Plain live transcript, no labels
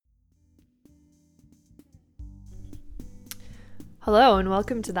Hello and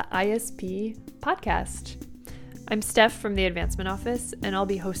welcome to the ISP podcast. I'm Steph from the Advancement Office and I'll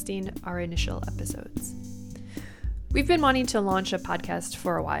be hosting our initial episodes. We've been wanting to launch a podcast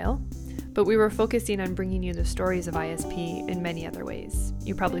for a while, but we were focusing on bringing you the stories of ISP in many other ways.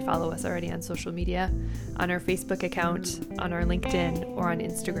 You probably follow us already on social media, on our Facebook account, on our LinkedIn, or on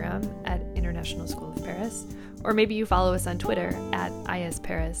Instagram at International School of Paris, or maybe you follow us on Twitter at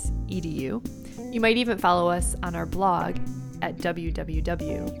isparisedu. You might even follow us on our blog at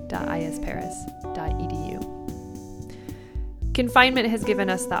www.isparisedu. Confinement has given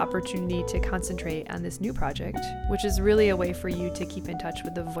us the opportunity to concentrate on this new project, which is really a way for you to keep in touch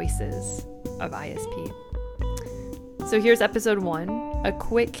with the voices of ISP. So here's episode 1, a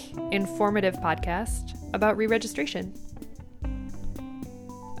quick, informative podcast about re-registration.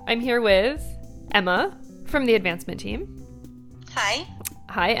 I'm here with Emma from the advancement team. Hi.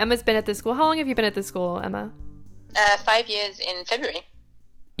 Hi, Emma's been at this school. How long have you been at this school, Emma? 5 years in February.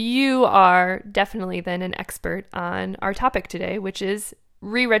 You are definitely then an expert on our topic today, which is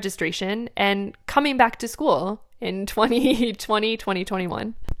re-registration and coming back to school in 2020,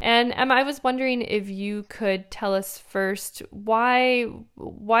 2021. And Emma, I was wondering if you could tell us first why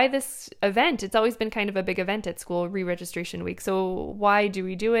this event? It's always been kind of a big event at school, re-registration week. So why do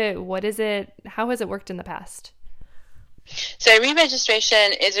we do it? What is it? How has it worked in the past? So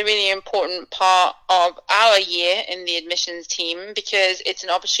re-registration is a really important part of our year in the admissions team because it's an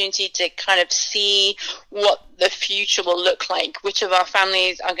opportunity to kind of see what the future will look like, which of our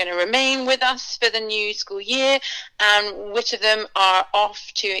families are going to remain with us for the new school year, and which of them are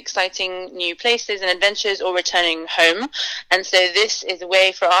off to exciting new places and adventures or returning home. And so this is a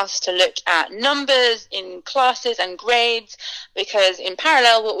way for us to look at numbers in classes and grades, because in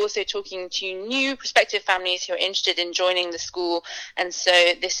parallel, we're also talking to new prospective families who are interested in joining the school. And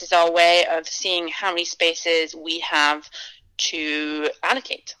so this is our way of seeing how many spaces we have to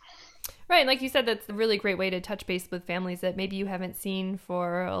allocate. Right. Like you said, that's a really great way to touch base with families that maybe you haven't seen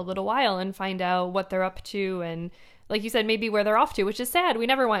for a little while and find out what they're up to. And like you said, maybe where they're off to, which is sad. We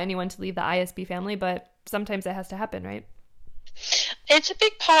never want anyone to leave the ISB family, but sometimes it has to happen, right? It's a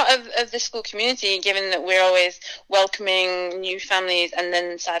big part of the school community, given that we're always welcoming new families and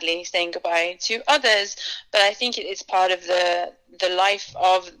then sadly saying goodbye to others. But I think it is part of the life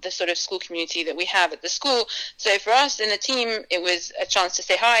of the sort of school community that we have at the school. So for us in the team, it was a chance to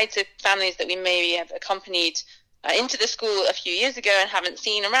say hi to families that we maybe have accompanied into the school a few years ago and haven't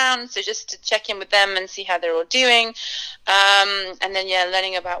seen around. So just to check in with them and see how they're all doing. And then,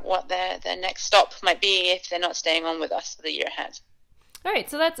 learning about what their next stop might be if they're not staying on with us for the year ahead. All right,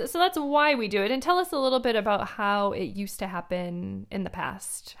 so that's why we do it. And tell us a little bit about how it used to happen in the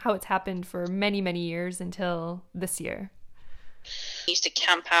past, how it's happened for many, many years until this year. We used to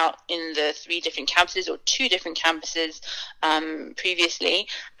camp out in the 3 different campuses or 2 different campuses previously,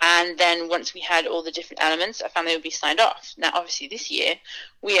 and then once we had all the different elements, our family would be signed off. Now, obviously, this year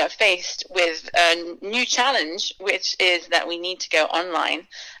we are faced with a new challenge, which is that we need to go online.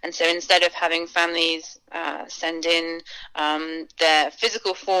 And so instead of having families send in their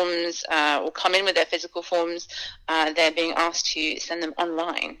physical forms or come in with their physical forms, they're being asked to send them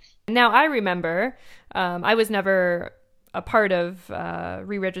online. Now, I remember I was never a part of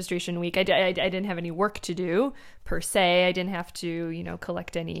re-registration week. I didn't have any work to do per se. I didn't have to,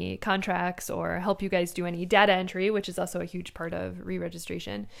 collect any contracts or help you guys do any data entry, which is also a huge part of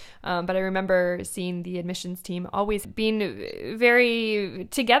re-registration. But I remember seeing the admissions team always being very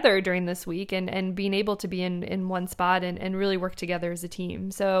together during this week and being able to be in one spot and really work together as a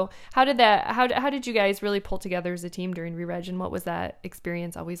team. So how did you guys really pull together as a team during re-reg, and what was that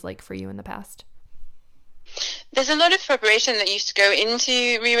experience always like for you in the past? There's a lot of preparation that used to go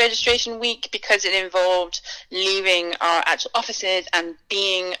into re-registration week because it involved leaving our actual offices and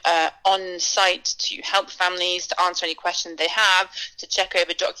being on site to help families, to answer any questions they have, to check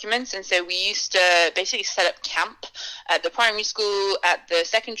over documents. And so we used to basically set up camp at the primary school, at the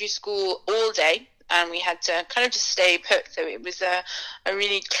secondary school all day. And we had to kind of just stay put. So it was a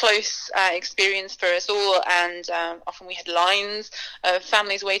really close experience for us all. And often we had lines of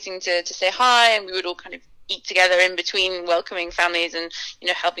families waiting to say hi, and we would all kind of eat together in between welcoming families and,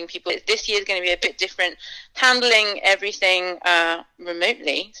 helping people. This year is going to be a bit different, handling everything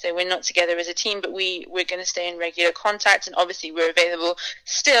remotely. So we're not together as a team, but we're going to stay in regular contact. And obviously we're available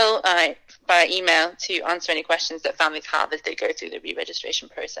still by email to answer any questions that families have as they go through the re-registration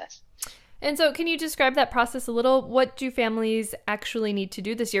process. And so can you describe that process a little? What do families actually need to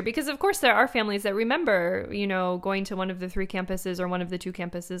do this year? Because of course there are families that remember, going to one of the 3 campuses or one of the 2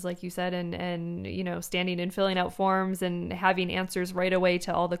 campuses, like you said, and standing and filling out forms and having answers right away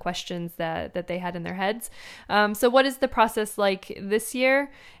to all the questions that they had in their heads. So what is the process like this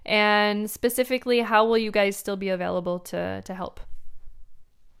year? And specifically, how will you guys still be available to help?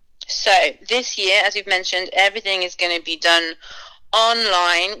 So this year, as we've mentioned, everything is going to be done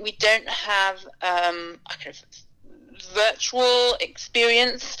online. We don't have a kind of virtual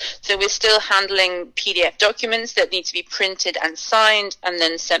experience, so we're still handling PDF documents that need to be printed and signed and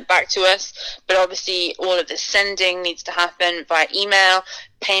then sent back to us. But obviously, all of the sending needs to happen via email.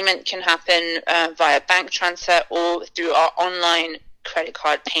 Payment can happen via bank transfer or through our online credit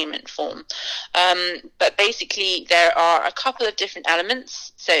card payment form. But basically, there are a couple of different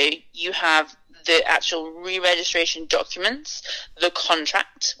elements. So you have the actual re-registration documents, the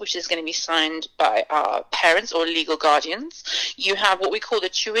contract, which is going to be signed by our parents or legal guardians. You have what we call the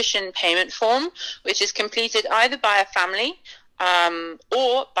tuition payment form, which is completed either by a family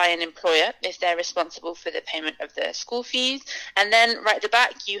or by an employer if they're responsible for the payment of the school fees. And then right at the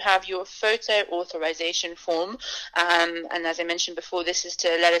back, you have your photo authorization form. And as I mentioned before, this is to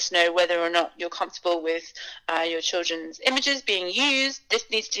let us know whether or not you're comfortable with your children's images being used. This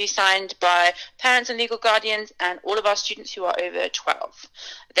needs to be signed by parents and legal guardians and all of our students who are over 12.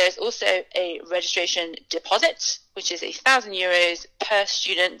 There's also a registration deposit, which is €1,000 per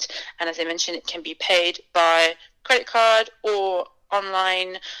student. And as I mentioned, it can be paid by credit card or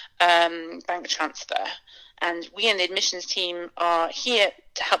online bank transfer. And we in the admissions team are here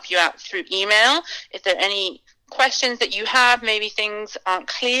to help you out through email. If there are any questions that you have, maybe things aren't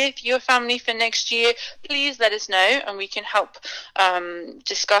clear for your family for next year, please let us know and we can help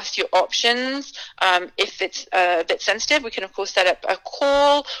discuss your options. If it's a bit sensitive, we can of course set up a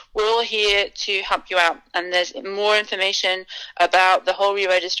call. We're all here to help you out, and there's more information about the whole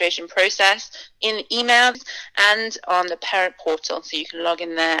re-registration process in the email and on the parent portal, so you can log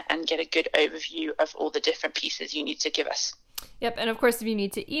in there and get a good overview of all the different pieces you need to give us. Yep. And of course, if you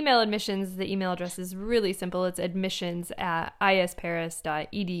need to email admissions, the email address is really simple. It's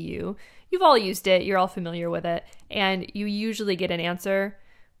admissions@isparis.edu. You've all used it. You're all familiar with it. And you usually get an answer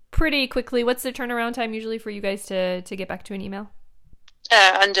pretty quickly. What's the turnaround time usually for you guys to get back to an email?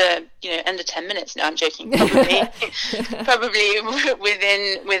 Under 10 minutes. No, I'm joking. Probably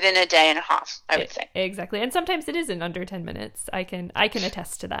within a day and a half, I would say. Exactly. And sometimes it isn't under 10 minutes. I can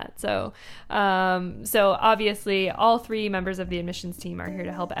attest to that. So obviously all 3 members of the admissions team are here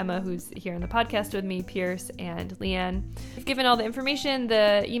to help. Emma, who's here on the podcast with me, Pierce, and Leanne. We've given all the information,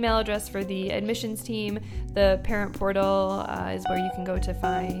 the email address for the admissions team, the parent portal is where you can go to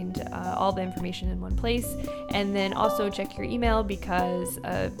find all the information in one place. And then also check your email, because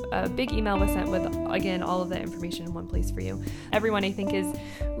a big email was sent with, again, all of the information in one place for you. Everyone, I think, is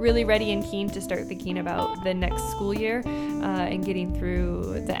really ready and keen to start thinking about the next school year and getting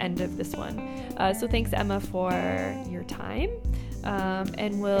through the end of this one. So thanks, Emma, for your time.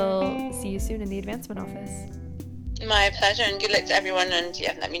 And we'll see you soon in the advancement office. My pleasure, and good luck to everyone. And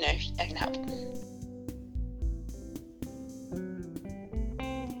yeah, let me know if I can help.